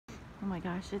Oh my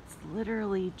gosh, it's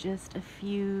literally just a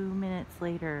few minutes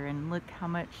later, and look how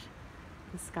much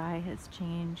the sky has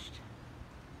changed.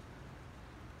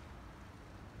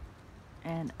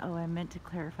 And oh, I meant to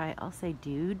clarify, I'll say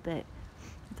dude, but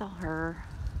it's all her.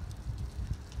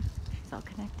 She's all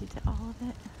connected to all of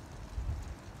it.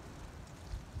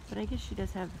 But I guess she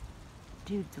does have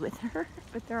dudes with her,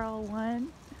 but they're all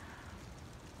one.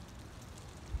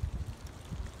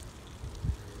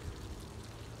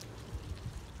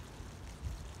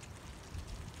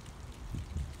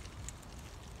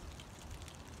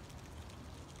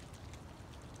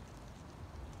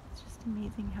 It's just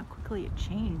amazing how quickly it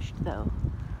changed, though.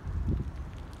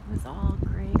 It was all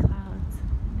gray clouds.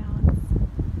 Now it's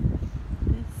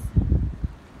this.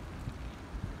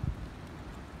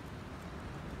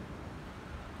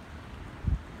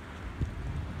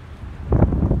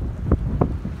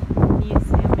 When you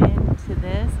zoom into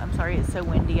this, I'm sorry it's so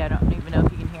windy, I don't even know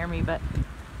if you can hear me, but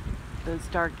those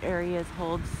dark areas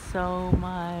hold so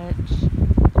much.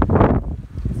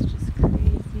 It's just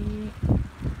crazy.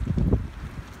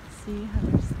 See how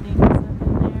there's things up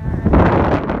in there.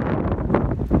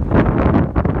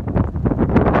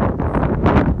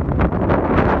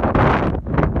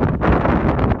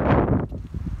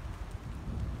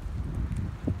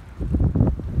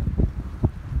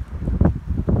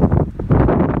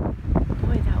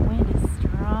 Boy, that wind is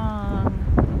strong.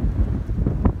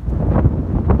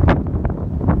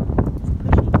 It's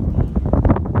pushing me.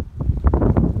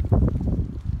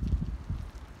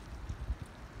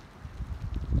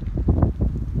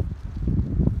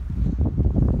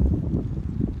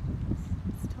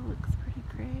 It still looks pretty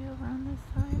gray over on this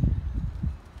side.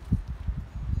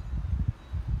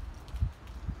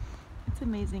 It's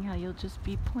amazing how you'll just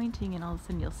be pointing and all of a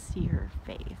sudden you'll see her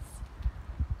face.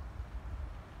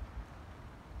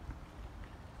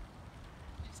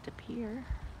 Just appear.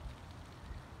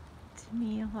 To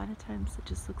me, a lot of times it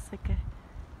just looks like a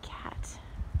cat.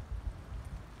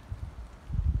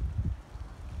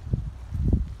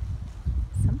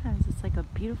 Sometimes it's like a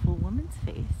beautiful woman's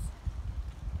face.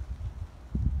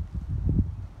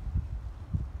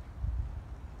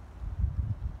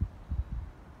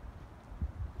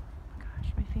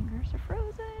 Gosh, my fingers are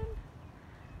frozen,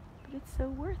 but it's so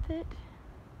worth it.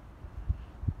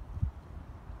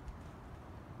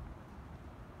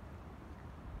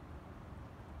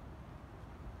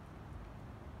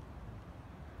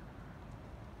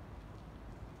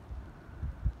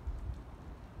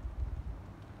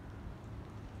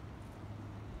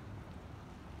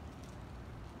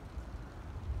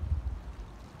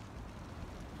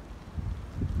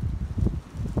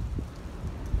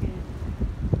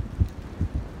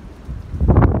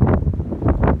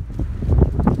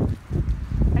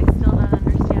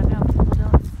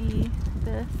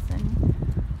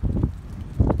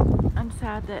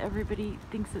 That everybody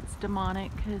thinks it's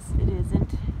demonic, because it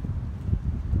isn't.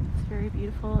 It's very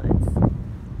beautiful. It's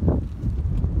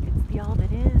the all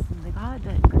that is, and the God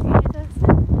that created us,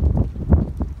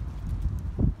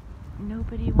 and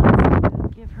nobody wants to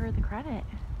give her the credit,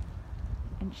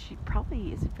 and she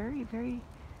probably is very, very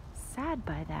sad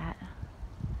by that.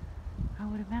 I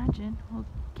would imagine we'll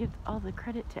give all the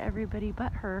credit to everybody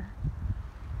but her.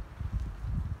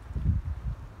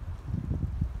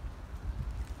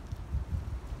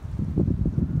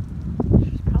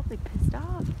 Pissed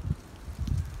off.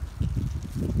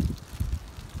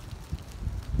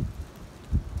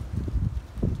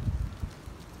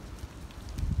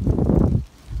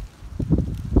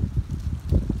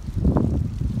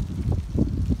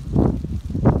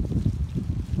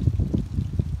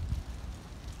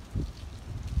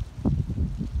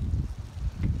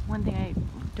 One thing I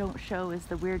don't show is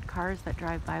the weird cars that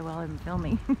drive by while I'm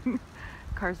filming.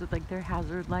 Cars with like their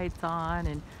hazard lights on,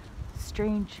 and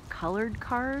strange colored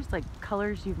cars, like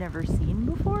colors you've never seen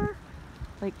before,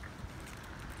 like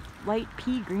light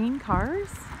pea green cars,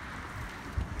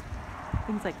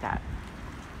 things like that.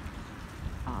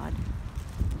 Odd.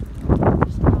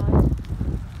 Just odd.